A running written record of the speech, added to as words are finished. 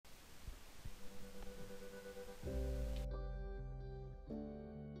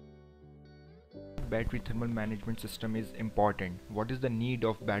battery thermal management system is important. What is the need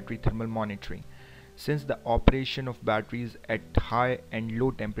of battery thermal monitoring? Since the operation of batteries at high and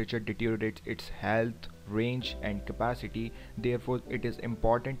low temperature deteriorates its health, range and capacity, therefore it is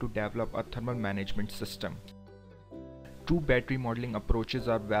important to develop a thermal management system. Two battery modeling approaches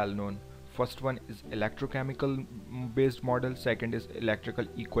are well known. First one is electrochemical based model, second is electrical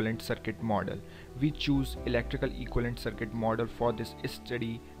equivalent circuit model. We choose electrical equivalent circuit model for this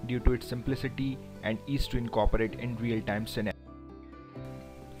study due to its simplicity and ease to incorporate in real-time scenario.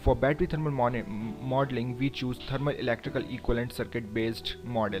 For battery thermal modeling, we choose thermal electrical equivalent circuit based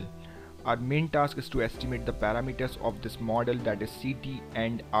model. Our main task is to estimate the parameters of this model, that is CT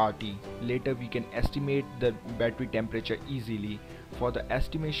and RT. Later we can estimate the battery temperature easily. For the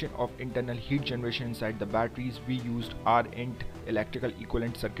estimation of internal heat generation inside the batteries, we used RINT electrical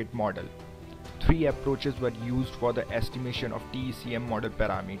equivalent circuit model. Three approaches were used for the estimation of EECM model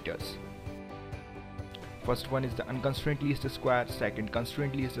parameters. First one is the unconstrained least square, second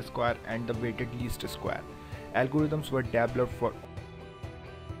constrained least square and the weighted least square. Algorithms were developed for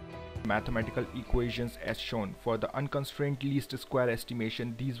mathematical equations as shown. For the unconstrained least square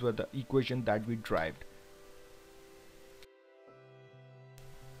estimation, these were the equations that we derived.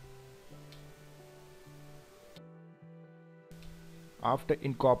 After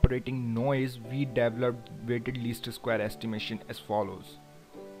incorporating noise, we developed weighted least square estimation as follows.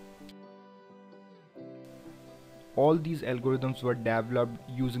 All these algorithms were developed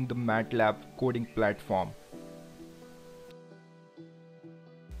using the MATLAB coding platform.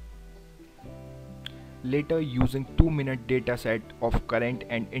 Later, using 2-minute dataset of current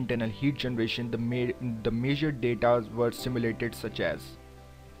and internal heat generation, the measured data were simulated such as.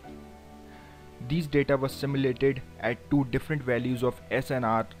 These data were simulated at two different values of S and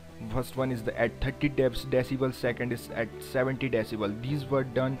R. First one is at 30 decibel, second is at 70 decibel. These were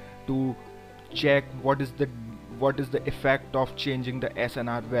done to check what is the effect of changing the S and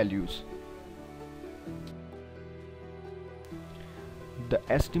R values. The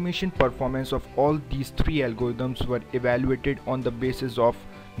estimation performance of all these three algorithms were evaluated on the basis of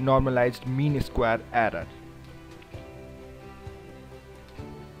normalized mean square error.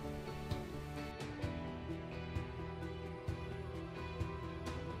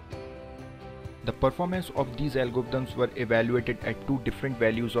 The performance of these algorithms were evaluated at two different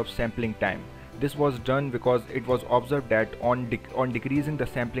values of sampling time. This was done because it was observed that on decreasing the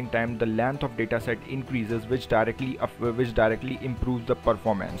sampling time, the length of dataset increases, which directly improves the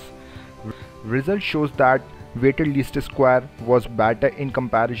performance. Result shows that weighted least square was better in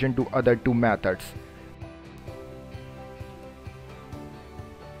comparison to other two methods.